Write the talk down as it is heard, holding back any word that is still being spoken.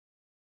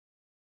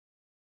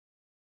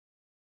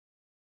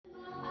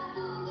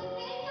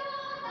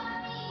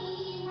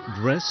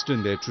Dressed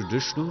in their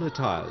traditional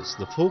attires,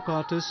 the folk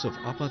artists of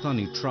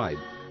Apatani tribe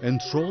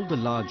enthralled the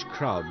large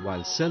crowd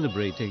while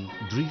celebrating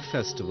Dree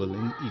festival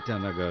in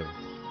Itanagar.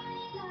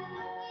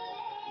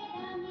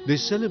 They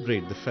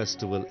celebrate the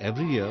festival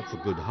every year for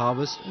good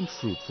harvest and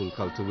fruitful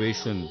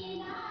cultivation.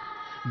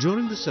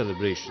 During the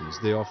celebrations,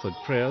 they offered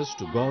prayers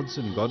to gods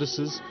and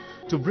goddesses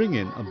to bring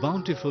in a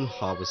bountiful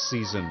harvest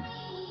season.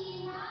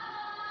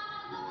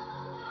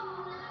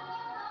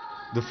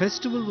 The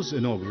festival was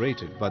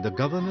inaugurated by the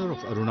Governor of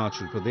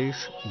Arunachal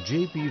Pradesh,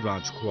 J P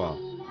Rajkhowa.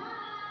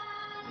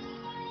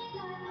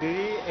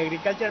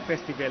 Agriculture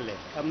festival है,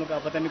 हम लोग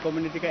अपतनी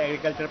community का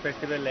agriculture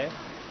festival है।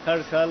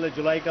 हर साल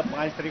जुलाई का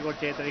 5 तारीख और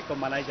 6 तारीख को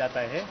मनाया जाता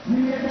है।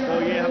 तो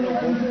ये हम लोग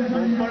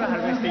बम्पर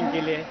हार्वेस्टिंग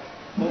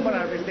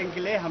के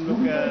लिए हम लोग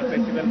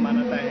फेस्टिवल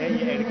मनाता है,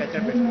 ये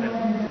एग्रीकल्चर फेस्टिवल।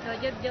 तो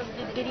जब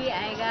ड्री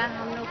आएगा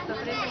हम लोग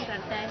प्रिपरेशन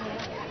करता है,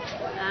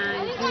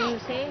 जून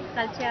से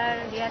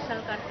कल्चर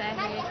रिहर्सल करता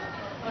है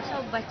और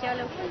सब बच्चा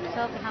लोग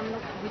सब हम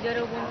लोग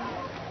बुजुर्गों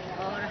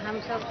और हम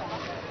सब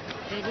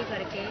रेडी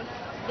करके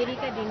ड्री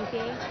का दिन के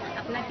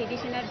अपना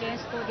ट्रेडिशनल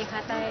डांस को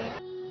दिखाता है।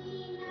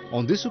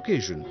 On this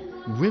occasion,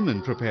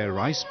 women prepare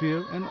rice beer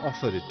and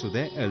offer it to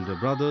their elder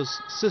brothers,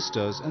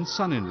 sisters and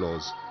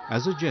son-in-laws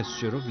as a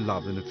gesture of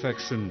love and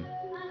affection.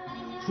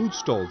 Food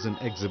stalls and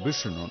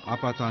exhibition on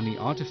Apatani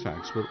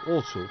artifacts were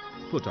also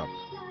put up.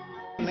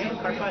 Main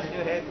purpose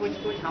जो है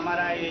कुछ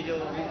हमारा ये जो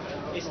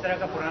इस तरह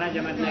का पुराना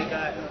जमाने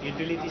का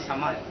यूटिलिटी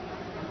सामान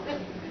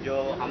जो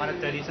हमारा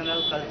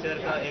ट्रेडिशनल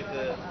कल्चर का एक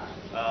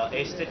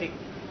एस्थेटिक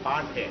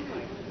पार्ट है,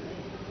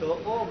 तो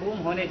वो गुम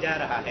होने जा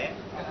रहा है।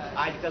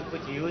 आजकल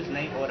कुछ यूज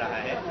नहीं हो रहा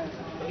है,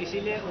 तो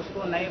इसीलिए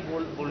उसको नए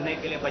बोलने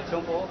के लिए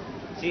बच्चों को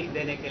सीख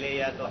देने के लिए,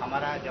 या तो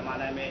हमारा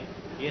ज़माना में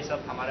ये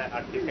सब हमारा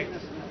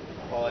आर्टिफैक्ट्स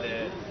और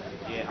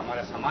ये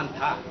हमारा सामान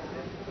था,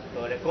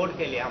 तो रिकॉर्ड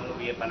के लिए हम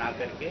लोग ये बना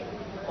करके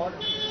और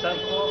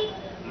सबको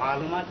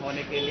मालूमात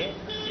होने के लिए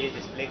ये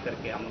डिस्प्ले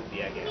करके हम लोग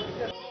दिया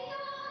गया।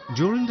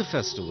 During the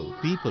festival,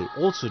 people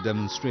also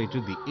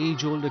demonstrated the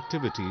age-old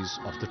activities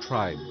of the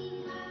tribe.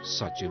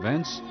 Such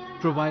events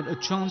provide a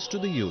chance to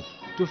the youth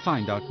to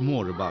find out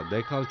more about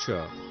their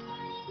culture.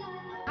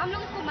 हम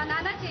लोग इसको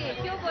मनाना चाहिए,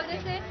 क्यों बोलने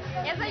से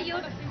एज अ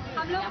यूथ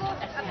हम लोग को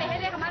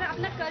पहले हमारा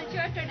अपना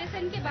कल्चर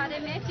ट्रेडिशन के बारे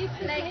में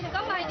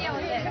कम आइडिया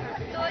होता है।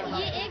 तो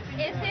ये एक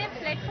ऐसे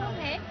प्लेटफॉर्म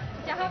है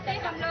जहाँ पे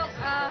हम लोग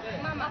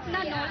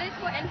अपना नॉलेज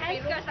को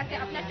एनहांस कर सकते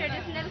हैं, अपना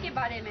ट्रेडिशनल के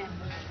बारे में,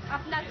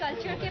 अपना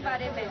कल्चर के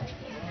बारे में।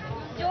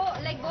 जो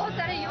बहुत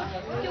सारे यूथ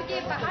क्योंकि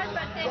बाहर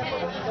पढ़ते हैं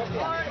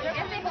और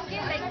ऐसे होके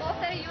बहुत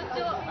सारे यूथ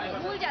जो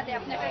भूल जाते हैं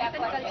अपने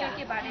ट्रेडिशनल कल्चर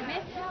के बारे में।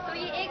 तो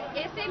ये एक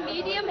ऐसे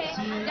मीडियम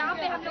है जहाँ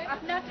पे हम लोग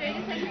अपना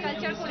ट्रेडिशनल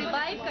कल्चर को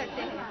रिवाइव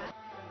करते हैं।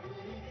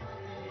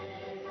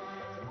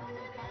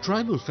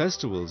 Tribal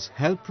festivals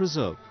help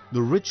preserve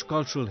the rich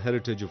cultural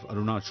heritage of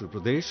Arunachal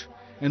Pradesh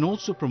and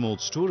also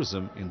promotes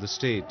tourism in the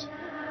state.